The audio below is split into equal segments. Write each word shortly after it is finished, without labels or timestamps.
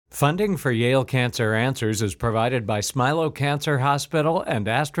Funding for Yale Cancer Answers is provided by Smilow Cancer Hospital and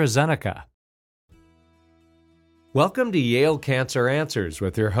AstraZeneca. Welcome to Yale Cancer Answers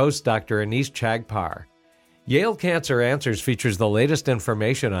with your host, Dr. Anees Chagpar. Yale Cancer Answers features the latest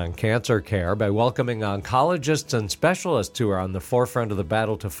information on cancer care by welcoming oncologists and specialists who are on the forefront of the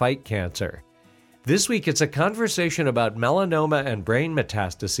battle to fight cancer. This week, it's a conversation about melanoma and brain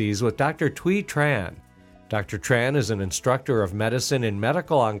metastases with Dr. Thuy Tran. Dr. Tran is an instructor of medicine in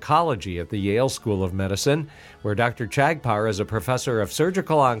medical oncology at the Yale School of Medicine, where Dr. Chagpar is a professor of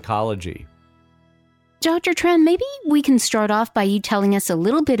surgical oncology. Dr. Tran, maybe we can start off by you telling us a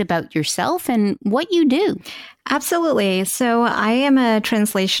little bit about yourself and what you do. Absolutely. So I am a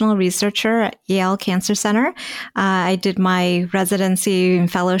translational researcher at Yale Cancer Center. I did my residency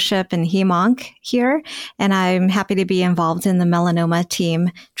and fellowship in hem-onc here, and I'm happy to be involved in the melanoma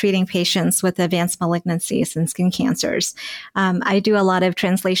team treating patients with advanced malignancies and skin cancers. I do a lot of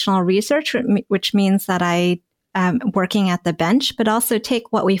translational research, which means that I working at the bench, but also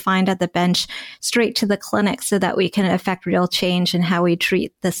take what we find at the bench straight to the clinic so that we can affect real change in how we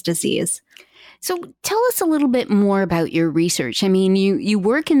treat this disease. So tell us a little bit more about your research. I mean, you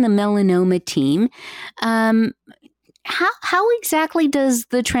work in the melanoma team. How exactly does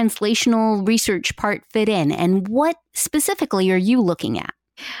the translational research part fit in, and what specifically are you looking at?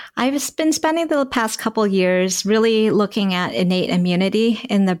 I've been spending the past couple years really looking at innate immunity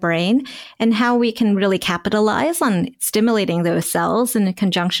in the brain and how we can really capitalize on stimulating those cells in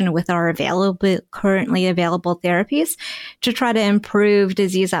conjunction with our currently available therapies to try to improve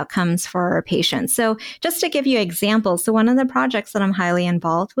disease outcomes for our patients. So just to give you examples, so one of the projects that I'm highly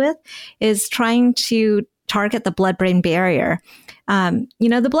involved with is trying to target the blood-brain barrier.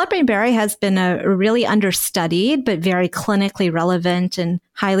 The blood-brain barrier has been a really understudied, but very clinically relevant and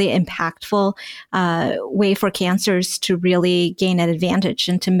highly impactful way for cancers to really gain an advantage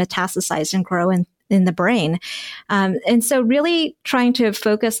and to metastasize and grow in the brain. And so really trying to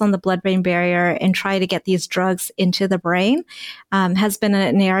focus on the blood-brain barrier and try to get these drugs into the brain has been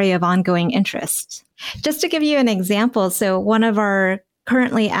an area of ongoing interest. Just to give you an example, so one of our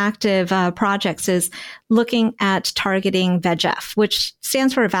currently active projects is looking at targeting VEGF, which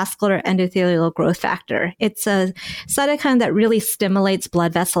stands for vascular endothelial growth factor. It's a cytokine that really stimulates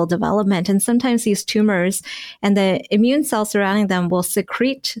blood vessel development. And sometimes these tumors and the immune cells surrounding them will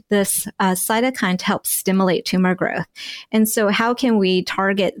secrete this cytokine to help stimulate tumor growth. And so how can we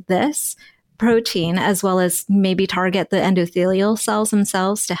target this protein as well as maybe target the endothelial cells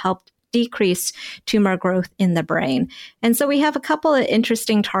themselves to help decrease tumor growth in the brain? And so we have a couple of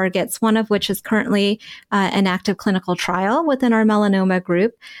interesting targets, one of which is currently an active clinical trial within our melanoma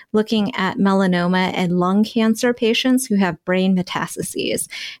group, looking at melanoma and lung cancer patients who have brain metastases.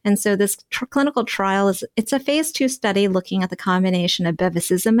 And so this clinical trial it's a phase 2 study looking at the combination of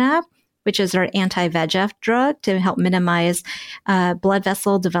bevacizumab, which is our anti-VEGF drug to help minimize blood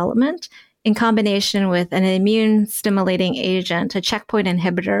vessel development, in combination with an immune-stimulating agent, a checkpoint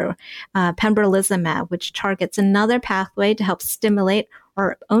inhibitor, pembrolizumab, which targets another pathway to help stimulate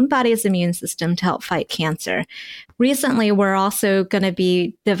our own body's immune system to help fight cancer. Recently, we're also going to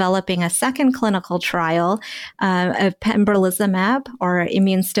be developing a second clinical trial of pembrolizumab, or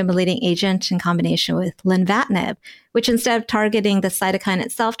immune-stimulating agent, in combination with lenvatinib, which instead of targeting the cytokine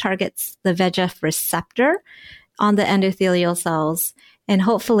itself, targets the VEGF receptor on the endothelial cells. And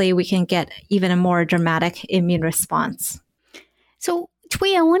hopefully we can get even a more dramatic immune response. So,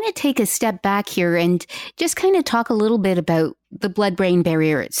 Thuy, I want to take a step back here and just kind of talk a little bit about the blood-brain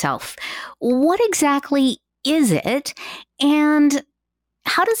barrier itself. What exactly is it, and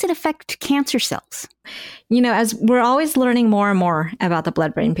how does it affect cancer cells? As we're always learning more and more about the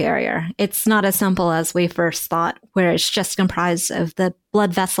blood-brain barrier, it's not as simple as we first thought, where it's just comprised of the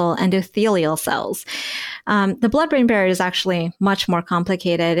blood vessel endothelial cells. The blood-brain barrier is actually much more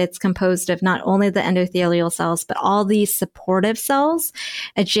complicated. It's composed of not only the endothelial cells, but all these supportive cells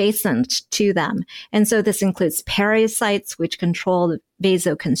adjacent to them. And so this includes pericytes, which control the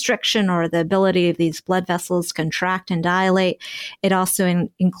vasoconstriction, or the ability of these blood vessels contract and dilate. It also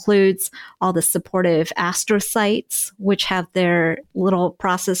includes all the supportive astrocytes, which have their little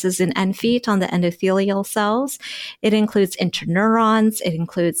processes in end feet on the endothelial cells. It includes interneurons. It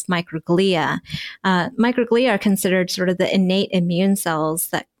includes microglia. Microglia are considered sort of the innate immune cells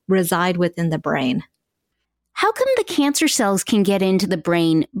that reside within the brain. How come the cancer cells can get into the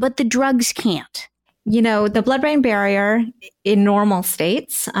brain, but the drugs can't? The blood-brain barrier in normal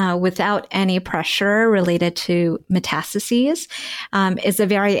states, without any pressure related to metastases, is a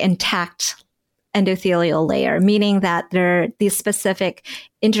very intact endothelial layer, meaning that there are these specific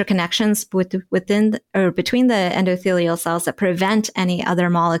interconnections within or between the endothelial cells that prevent any other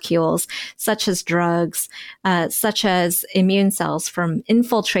molecules, such as drugs, such as immune cells, from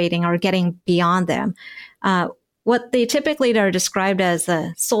infiltrating or getting beyond them. What they typically are described as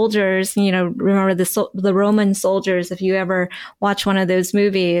soldiers, remember the Roman soldiers, if you ever watch one of those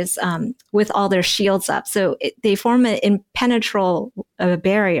movies, with all their shields up. So they form an impenetrable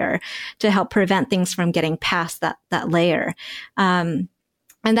barrier to help prevent things from getting past that layer. And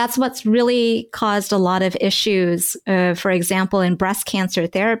that's what's really caused a lot of issues, for example, in breast cancer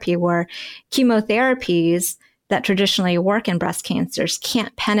therapy, where chemotherapies that traditionally work in breast cancers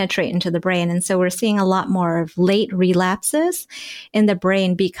can't penetrate into the brain. And so we're seeing a lot more of late relapses in the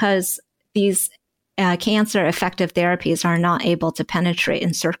brain because these cancer effective therapies are not able to penetrate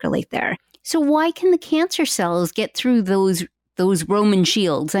and circulate there. So why can the cancer cells get through those Roman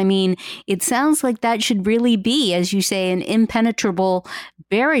shields? I mean, it sounds like that should really be, as you say, an impenetrable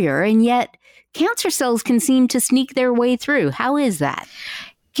barrier, and yet cancer cells can seem to sneak their way through. How is that?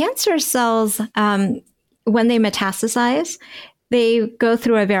 Cancer cells, when they metastasize, they go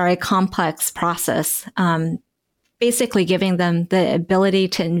through a very complex process, basically giving them the ability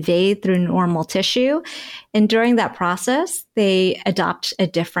to invade through normal tissue. And during that process, they adopt a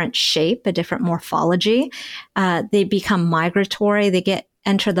different shape, a different morphology. They become migratory. They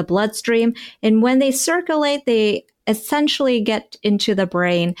enter the bloodstream. And when they circulate, they essentially get into the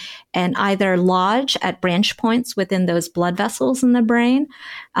brain and either lodge at branch points within those blood vessels in the brain.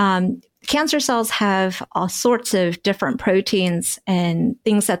 Cancer cells have all sorts of different proteins and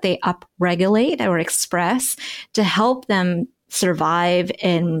things that they upregulate or express to help them survive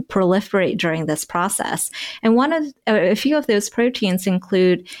and proliferate during this process. And a few of those proteins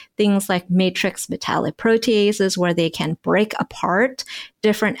include things like matrix metalloproteases, where they can break apart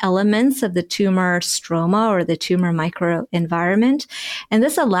different elements of the tumor stroma or the tumor microenvironment. And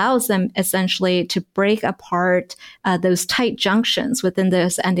this allows them essentially to break apart those tight junctions within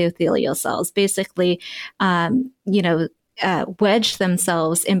those endothelial cells, basically, wedge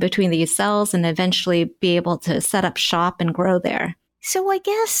themselves in between these cells and eventually be able to set up shop and grow there. So I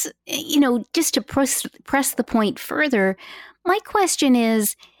guess, just to press the point further, my question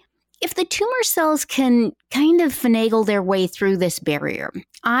is, if the tumor cells can kind of finagle their way through this barrier,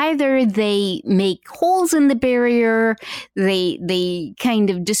 either they make holes in the barrier, they kind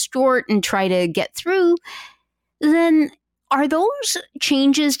of distort and try to get through, then are those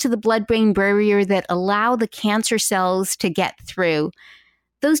changes to the blood-brain barrier that allow the cancer cells to get through,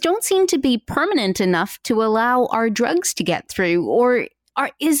 those don't seem to be permanent enough to allow our drugs to get through? Or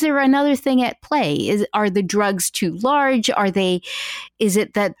is there another thing at play? Are the drugs too large? Is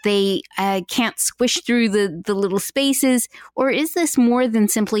it that they can't squish through the little spaces? Or is this more than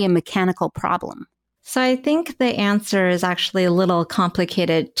simply a mechanical problem? So I think the answer is actually a little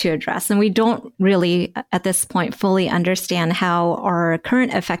complicated to address. And we don't really, at this point, fully understand how our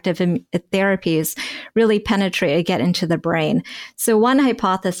current effective therapies really penetrate and get into the brain. So one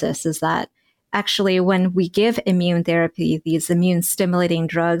hypothesis is that actually when we give immune therapy, these immune stimulating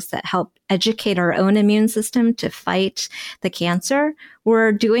drugs that help educate our own immune system to fight the cancer,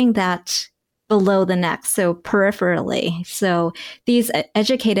 we're doing that below the neck, so peripherally. So these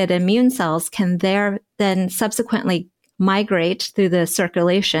educated immune cells can then subsequently migrate through the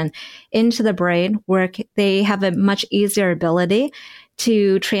circulation into the brain, where they have a much easier ability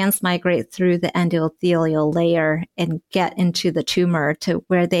to transmigrate through the endothelial layer and get into the tumor to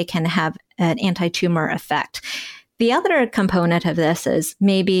where they can have an anti-tumor effect. The other component of this is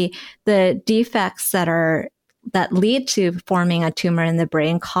maybe the defects that lead to forming a tumor in the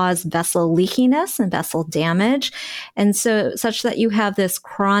brain cause vessel leakiness and vessel damage. And so such that you have this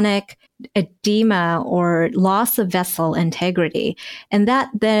chronic edema or loss of vessel integrity. And that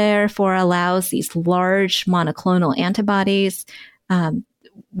therefore allows these large monoclonal antibodies,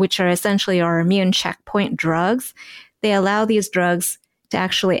 which are essentially our immune checkpoint drugs. They allow these drugs to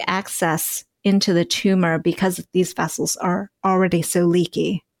actually access into the tumor because these vessels are already so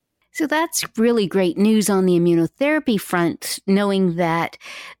leaky. So that's really great news on the immunotherapy front, knowing that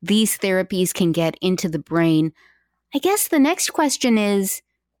these therapies can get into the brain. I guess the next question is,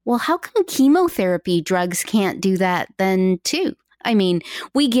 well, how come chemotherapy drugs can't do that then too? I mean,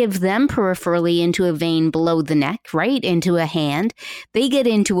 we give them peripherally into a vein below the neck, right? Into a hand. They get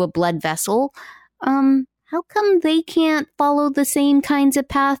into a blood vessel. How come they can't follow the same kinds of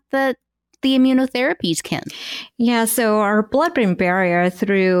path that the immunotherapies can? Yeah, so our blood-brain barrier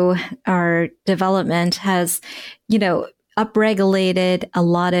through our development has, upregulated a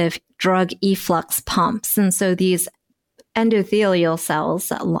lot of drug efflux pumps. And so these endothelial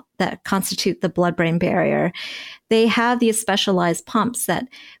cells that constitute the blood-brain barrier, they have these specialized pumps that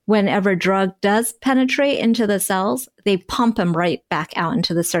whenever drug does penetrate into the cells, they pump them right back out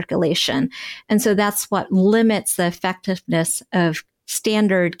into the circulation. And so that's what limits the effectiveness of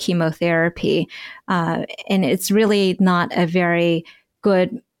standard chemotherapy. And it's really not a very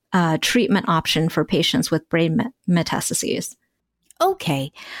good treatment option for patients with brain metastases.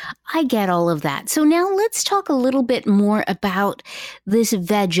 Okay, I get all of that. So now let's talk a little bit more about this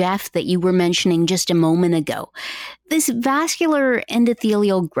VEGF that you were mentioning just a moment ago. This vascular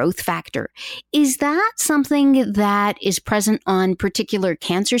endothelial growth factor, is that something that is present on particular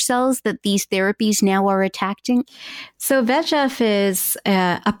cancer cells that these therapies now are attacking? So VEGF is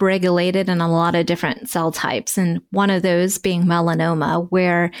upregulated in a lot of different cell types, and one of those being melanoma,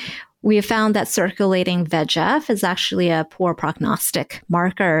 where we have found that circulating VEGF is actually a poor prognostic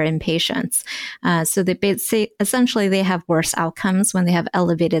marker in patients. So essentially they have worse outcomes when they have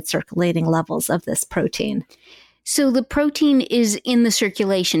elevated circulating levels of this protein. So the protein is in the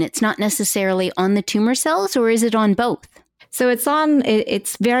circulation. It's not necessarily on the tumor cells, or is it on both? So it's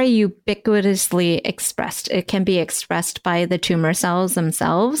very ubiquitously expressed. It can be expressed by the tumor cells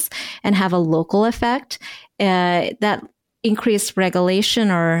themselves and have a local effect. That increased regulation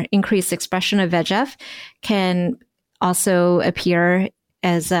or increased expression of VEGF can also appear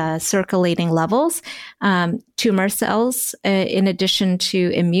as circulating levels. Tumor cells, in addition to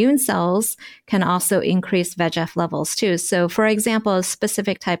immune cells, can also increase VEGF levels too. So, for example, a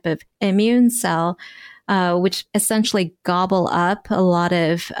specific type of immune cell, which essentially gobble up a lot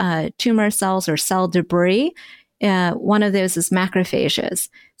of tumor cells or cell debris, one of those is macrophages.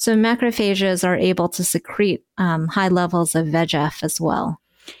 So macrophages are able to secrete high levels of VEGF as well.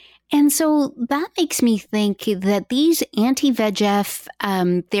 And so that makes me think that these anti-VEGF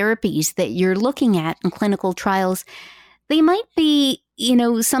therapies that you're looking at in clinical trials, they might be,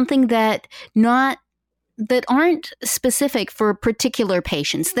 something that aren't specific for particular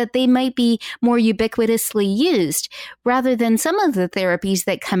patients, that they might be more ubiquitously used rather than some of the therapies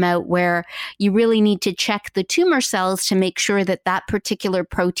that come out where you really need to check the tumor cells to make sure that that particular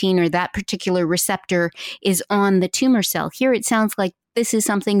protein or that particular receptor is on the tumor cell. Here it sounds like this is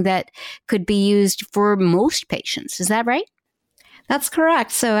something that could be used for most patients. Is that right? That's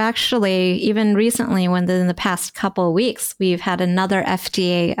correct. So actually, even recently, in the past couple of weeks, we've had another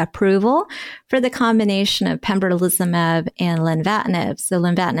FDA approval for the combination of pembrolizumab and lenvatinib. So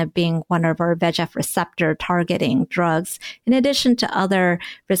lenvatinib being one of our VEGF receptor targeting drugs, in addition to other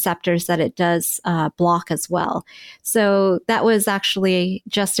receptors that it does block as well. So that was actually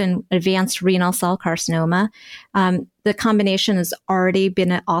just in advanced renal cell carcinoma. The combination has already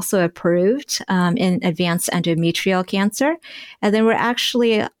been also approved in advanced endometrial cancer. And then we're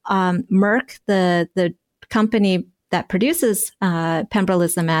actually, Merck, the company that produces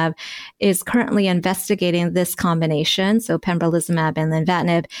pembrolizumab, is currently investigating this combination, so pembrolizumab and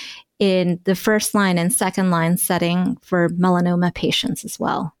lenvatinib, in the first line and second line setting for melanoma patients as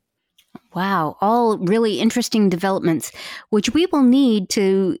well. Wow, all really interesting developments, which we will need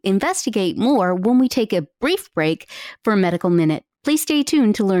to investigate more when we take a brief break for a Medical Minute. Please stay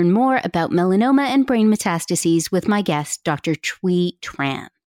tuned to learn more about melanoma and brain metastases with my guest, Dr. Thuy Tran.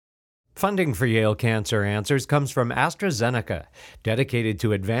 Funding for Yale Cancer Answers comes from AstraZeneca, dedicated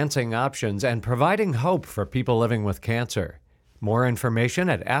to advancing options and providing hope for people living with cancer. More information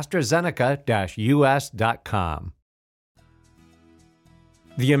at AstraZeneca-US.com.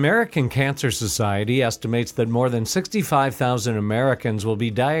 The American Cancer Society estimates that more than 65,000 Americans will be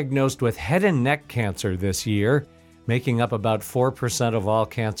diagnosed with head and neck cancer this year, making up about 4% of all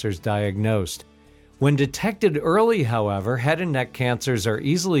cancers diagnosed. When detected early, however, head and neck cancers are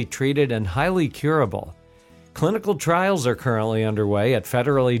easily treated and highly curable. Clinical trials are currently underway at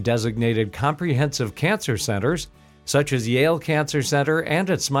federally designated comprehensive cancer centers, such as Yale Cancer Center and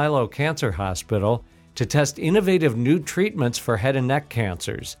at Smilow Cancer Hospital, to test innovative new treatments for head and neck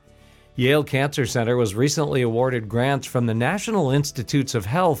cancers. Yale Cancer Center was recently awarded grants from the National Institutes of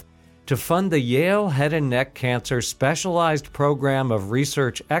Health to fund the Yale Head and Neck Cancer Specialized Program of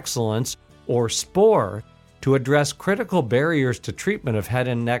Research Excellence, or SPORE, to address critical barriers to treatment of head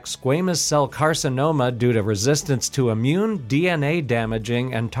and neck squamous cell carcinoma due to resistance to immune, DNA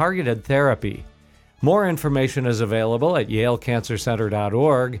damaging, and targeted therapy. More information is available at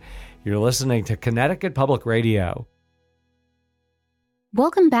yalecancercenter.org. You're listening to Connecticut Public Radio.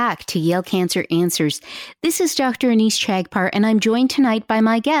 Welcome back to Yale Cancer Answers. This is Dr. Anees Chagpar, and I'm joined tonight by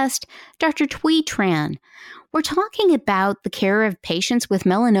my guest, Dr. Thuy Tran. We're talking about the care of patients with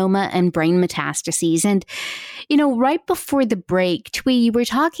melanoma and brain metastases. And, right before the break, Thuy, you were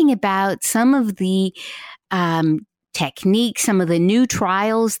talking about some of the techniques, some of the new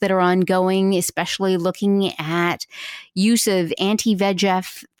trials that are ongoing, especially looking at use of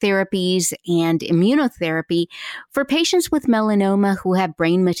anti-VEGF therapies and immunotherapy for patients with melanoma who have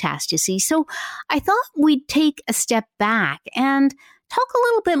brain metastases. So I thought we'd take a step back and talk a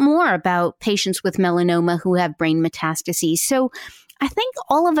little bit more about patients with melanoma who have brain metastases. So I think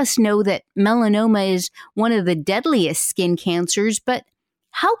all of us know that melanoma is one of the deadliest skin cancers, but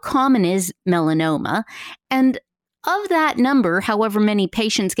how common is melanoma? And of that number, however many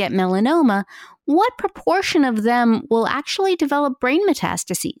patients get melanoma, what proportion of them will actually develop brain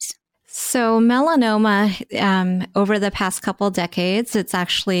metastases? So melanoma, over the past couple decades, it's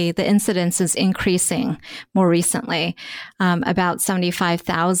actually, the incidence is increasing more recently. About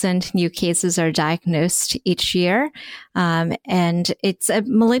 75,000 new cases are diagnosed each year. And it's a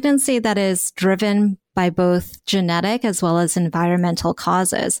malignancy that is driven by both genetic as well as environmental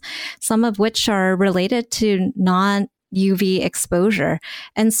causes, some of which are related to non-UV exposure.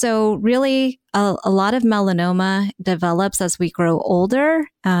 And so really a lot of melanoma develops as we grow older,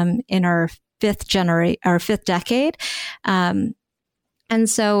 in our fifth decade. And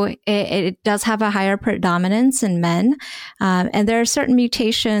so it does have a higher predominance in men. And there are certain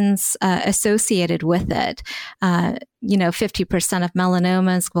mutations associated with it. 50% of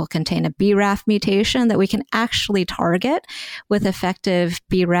melanomas will contain a BRAF mutation that we can actually target with effective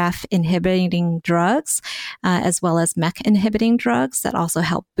BRAF inhibiting drugs, as well as MEK inhibiting drugs that also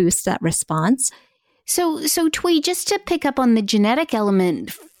help boost that response. So Twee, just to pick up on the genetic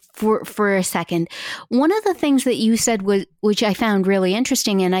element for a second, one of the things that you said was, which I found really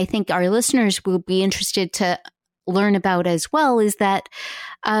interesting, and I think our listeners will be interested to learn about as well, is that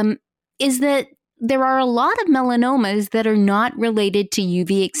there are a lot of melanomas that are not related to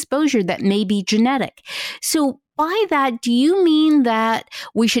UV exposure that may be genetic. So by that, do you mean that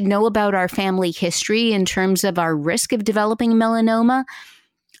we should know about our family history in terms of our risk of developing melanoma?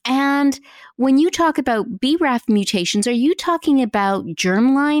 And when you talk about BRAF mutations, are you talking about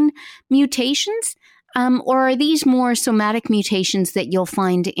germline mutations? Or are these more somatic mutations that you'll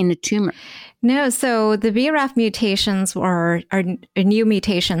find in a tumor? No, so the BRAF mutations are new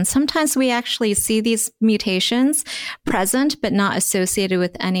mutations. Sometimes we actually see these mutations present, but not associated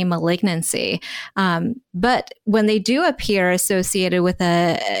with any malignancy. But when they do appear associated with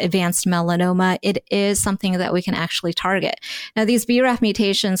an advanced melanoma, it is something that we can actually target. Now, these BRAF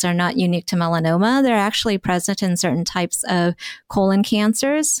mutations are not unique to melanoma. They're actually present in certain types of colon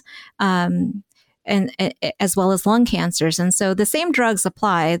cancers, and as well as lung cancers. And so the same drugs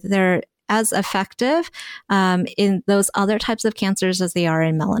apply. They're as effective in those other types of cancers as they are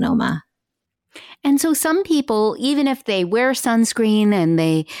in melanoma. And so some people, even if they wear sunscreen and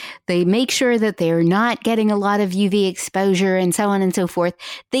they make sure that they're not getting a lot of UV exposure and so on and so forth,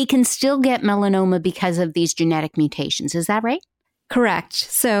 they can still get melanoma because of these genetic mutations. Is that right? Correct.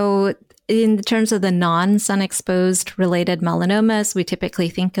 So in terms of the non-sun exposed related melanomas, we typically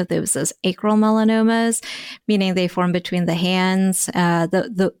think of those as acral melanomas, meaning they form between the hands,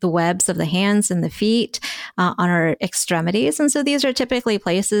 the webs of the hands and the feet, on our extremities. And so these are typically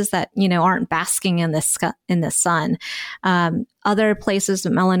places that, aren't basking in the sun. Other places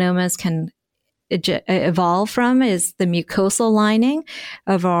that melanomas can evolve from is the mucosal lining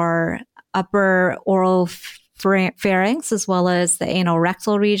of our upper oral pharynx, as well as the anal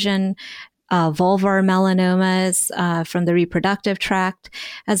rectal region, vulvar melanomas from the reproductive tract,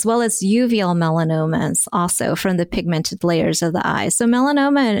 as well as uveal melanomas also from the pigmented layers of the eye. So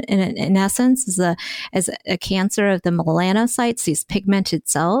melanoma, in essence, is a cancer of the melanocytes, these pigmented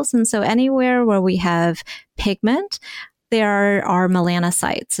cells. And so anywhere where we have pigment, there are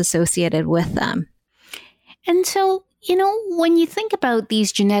melanocytes associated with them. And so, when you think about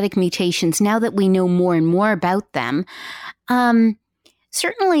these genetic mutations, now that we know more and more about them,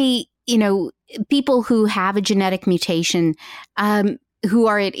 certainly, people who have a genetic mutation, who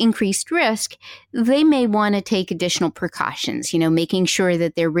are at increased risk, they may want to take additional precautions, making sure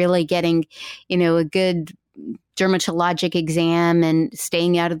that they're really getting, a good dermatologic exam and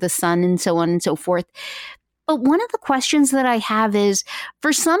staying out of the sun and so on and so forth. But one of the questions that I have is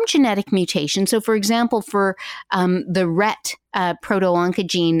for some genetic mutations, so for example, for the RET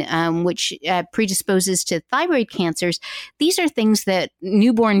proto-oncogene, which predisposes to thyroid cancers, these are things that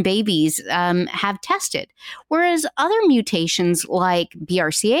newborn babies have tested. Whereas other mutations like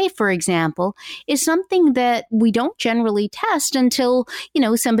BRCA, for example, is something that we don't generally test until,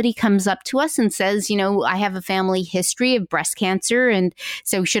 somebody comes up to us and says, I have a family history of breast cancer, and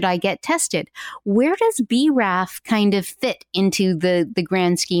so should I get tested? Where does BRAF kind of fit into the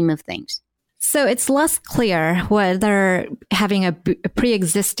grand scheme of things? So it's less clear whether having a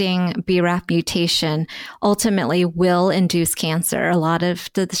pre-existing BRAF mutation ultimately will induce cancer. A lot of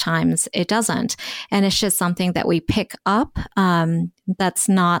the times it doesn't. And it's just something that we pick up that's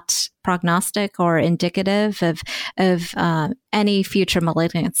not prognostic or indicative of any future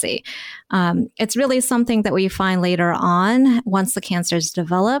malignancy. It's really something that we find later on, once the cancer is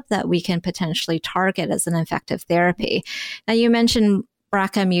developed, that we can potentially target as an effective therapy. Now, you mentioned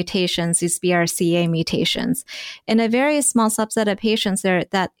BRCA mutations, these BRCA mutations. In a very small subset of patients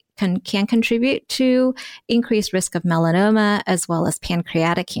that can contribute to increased risk of melanoma as well as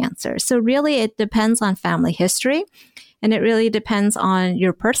pancreatic cancer. So really it depends on family history. And it really depends on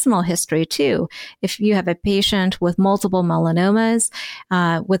your personal history too. If you have a patient with multiple melanomas,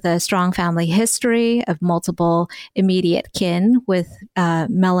 with a strong family history of multiple immediate kin with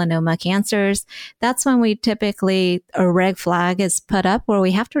melanoma cancers, that's when we typically, a red flag is put up where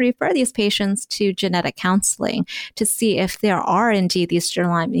we have to refer these patients to genetic counseling to see if there are indeed these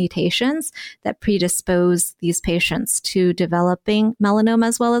germline mutations that predispose these patients to developing melanoma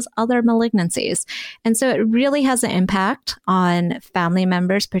as well as other malignancies. And so it really has an impact on family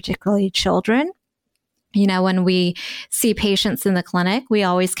members, particularly children. You know, when we see patients in the clinic, we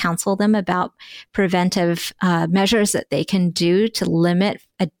always counsel them about preventive measures that they can do to limit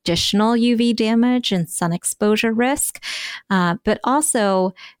additional UV damage and sun exposure risk, but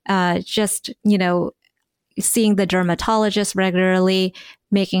also just, you know, seeing the dermatologist regularly,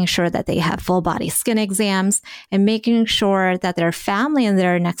 making sure that they have full body skin exams, and making sure that their family and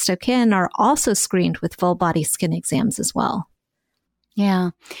their next of kin are also screened with full body skin exams as well.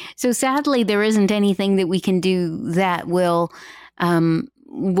 Yeah. So sadly, there isn't anything that we can do that will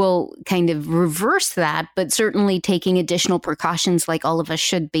kind of reverse that, but certainly taking additional precautions like all of us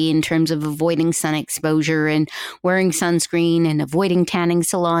should be in terms of avoiding sun exposure and wearing sunscreen and avoiding tanning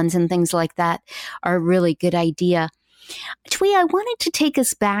salons and things like that are a really good idea. Twee, I wanted to take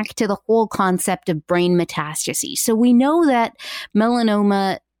us back to the whole concept of brain metastases. So we know that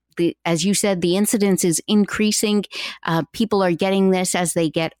melanoma, as you said, the incidence is increasing. People are getting this as they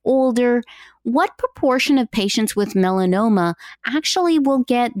get older. What proportion of patients with melanoma actually will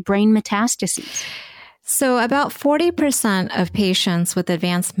get brain metastases? So about 40% of patients with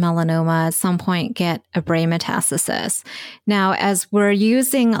advanced melanoma at some point get a brain metastasis. Now, as we're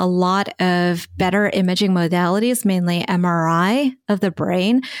using a lot of better imaging modalities, mainly MRI of the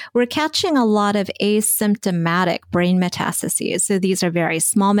brain, we're catching a lot of asymptomatic brain metastases. So these are very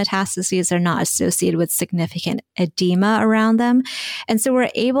small metastases. They're not associated with significant edema around them. And so we're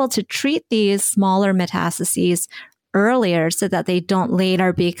able to treat these smaller metastases earlier so that they don't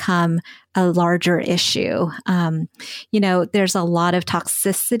later become a larger issue. You know, there's a lot of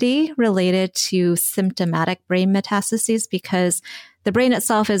toxicity related to symptomatic brain metastases because the brain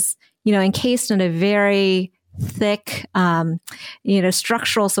itself is, you know, encased in a very thick,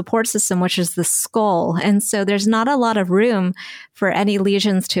 structural support system, which is the skull. And so there's not a lot of room for any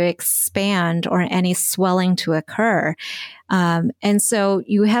lesions to expand or any swelling to occur. And so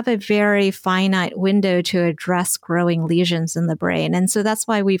you have a very finite window to address growing lesions in the brain. And so that's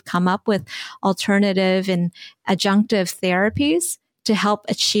why we've come up with alternative and adjunctive therapies to help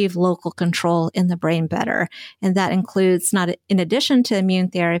achieve local control in the brain better. And that includes not in addition to immune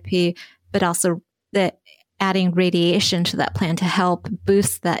therapy, but also adding radiation to that plan to help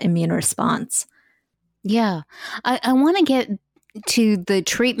boost that immune response. Yeah. I want to get to the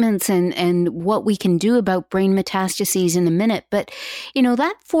treatments and what we can do about brain metastases in a minute. But, you know,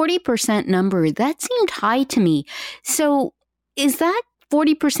 that 40% number, that seemed high to me. So is that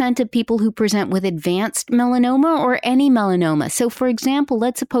 40% of people who present with advanced melanoma or any melanoma? So for example,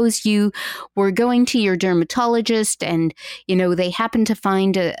 let's suppose you were going to your dermatologist and, you know, they happen to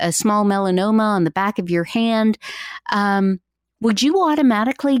find a small melanoma on the back of your hand. Would you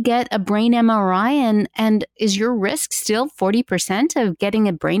automatically get a brain MRI? And is your risk still 40% of getting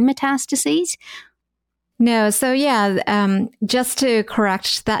a brain metastases? No. So yeah, just to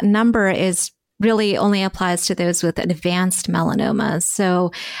correct, that number is really only applies to those with advanced melanoma.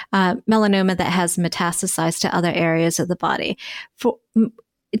 So melanoma that has metastasized to other areas of the body.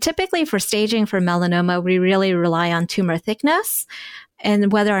 Typically for staging for melanoma, we really rely on tumor thickness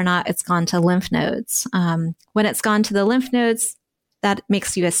and whether or not it's gone to lymph nodes. When it's gone to the lymph nodes, that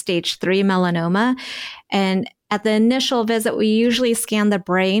makes you a stage 3 melanoma. And at the initial visit, we usually scan the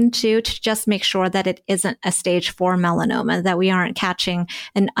brain too, to just make sure that it isn't a stage 4 melanoma, that we aren't catching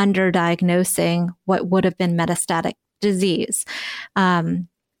and underdiagnosing what would have been metastatic disease.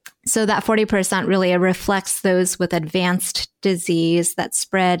 So that 40% really reflects those with advanced disease that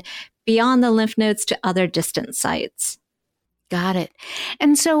spread beyond the lymph nodes to other distant sites. Got it.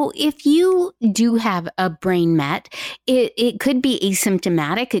 And so if you do have a brain met, it could be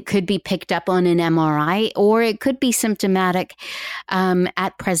asymptomatic. It could be picked up on an MRI, or it could be symptomatic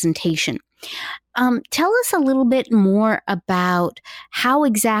at presentation. Tell us a little bit more about how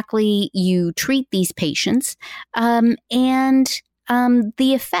exactly you treat these patients and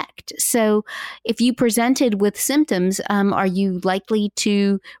the effect. So if you presented with symptoms, are you likely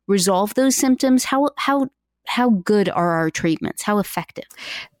to resolve those symptoms? How good are our treatments? How effective?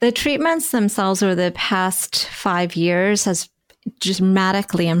 The treatments themselves over the past 5 years has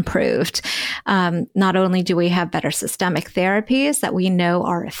dramatically improved. Not only do we have better systemic therapies that we know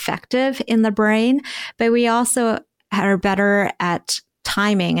are effective in the brain, but we also are better at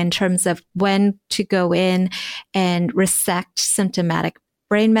timing in terms of when to go in and resect symptomatic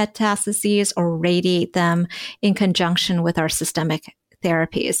brain metastases or radiate them in conjunction with our systemic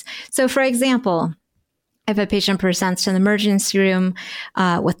therapies. So, for example, if a patient presents to the emergency room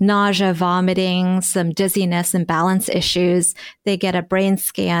with nausea, vomiting, some dizziness and balance issues, they get a brain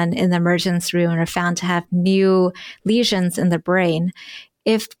scan in the emergency room and are found to have new lesions in the brain.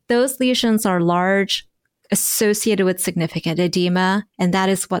 If those lesions are large, associated with significant edema, and that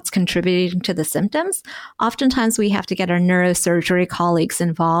is what's contributing to the symptoms, oftentimes we have to get our neurosurgery colleagues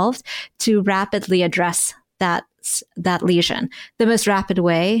involved to rapidly address that lesion. The most rapid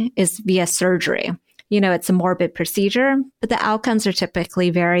way is via surgery. It's a morbid procedure, but the outcomes are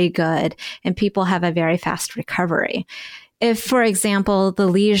typically very good and people have a very fast recovery. If, for example, the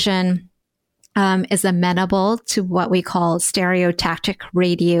lesion is amenable to what we call stereotactic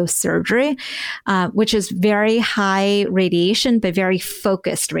radiosurgery, which is very high radiation, but very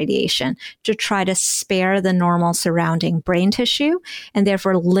focused radiation to try to spare the normal surrounding brain tissue and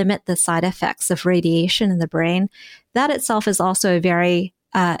therefore limit the side effects of radiation in the brain. That itself is also a very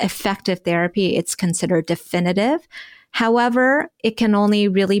effective therapy. It's considered definitive. However, it can only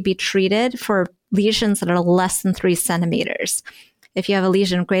really be treated for lesions that are less than 3 centimeters. If you have a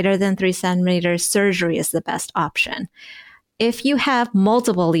lesion greater than 3 centimeters, surgery is the best option. If you have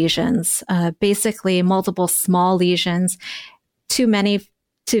multiple lesions, basically multiple small lesions, too many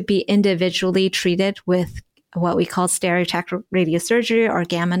to be individually treated with what we call stereotactic radiosurgery or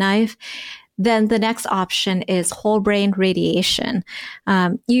gamma knife, then the next option is whole brain radiation.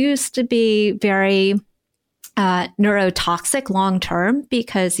 Used to be very neurotoxic long-term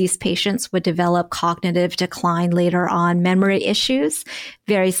because these patients would develop cognitive decline later on, memory issues,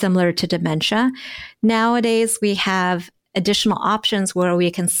 very similar to dementia. Nowadays, we have additional options where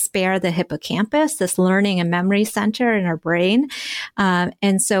we can spare the hippocampus, this learning and memory center in our brain.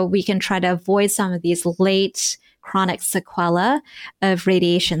 And so we can try to avoid some of these late chronic sequelae of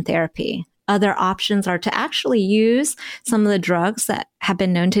radiation therapy. Other options are to actually use some of the drugs that have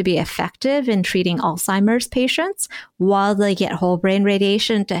been known to be effective in treating Alzheimer's patients while they get whole brain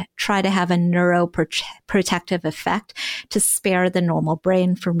radiation to try to have a neuroprotective effect to spare the normal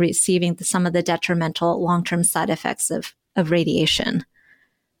brain from receiving some of the detrimental long-term side effects of radiation.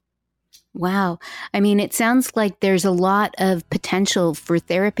 Wow. I mean, it sounds like there's a lot of potential for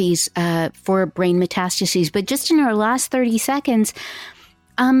therapies for brain metastases, but just in our last 30 seconds,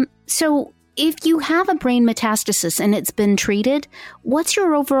 so if you have a brain metastasis and it's been treated, what's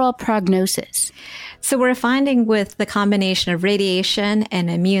your overall prognosis? So we're finding with the combination of radiation and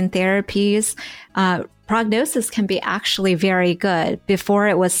immune therapies, prognosis can be actually very good. Before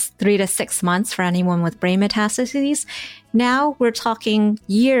it was 3 to 6 months for anyone with brain metastases. Now we're talking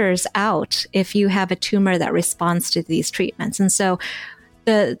years out if you have a tumor that responds to these treatments. And so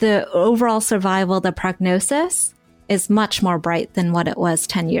the overall survival, the prognosis is much more bright than what it was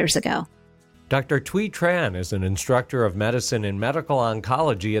 10 years ago. Dr. Thuy Tran is an instructor of medicine in medical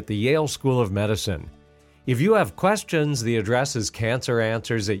oncology at the Yale School of Medicine. If you have questions, the address is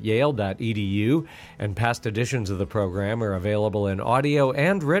canceranswers@yale.edu, and past editions of the program are available in audio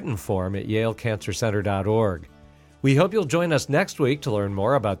and written form at yalecancercenter.org. We hope you'll join us next week to learn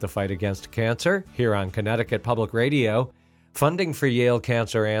more about the fight against cancer here on Connecticut Public Radio. Funding for Yale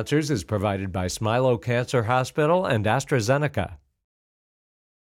Cancer Answers is provided by Smilow Cancer Hospital and AstraZeneca.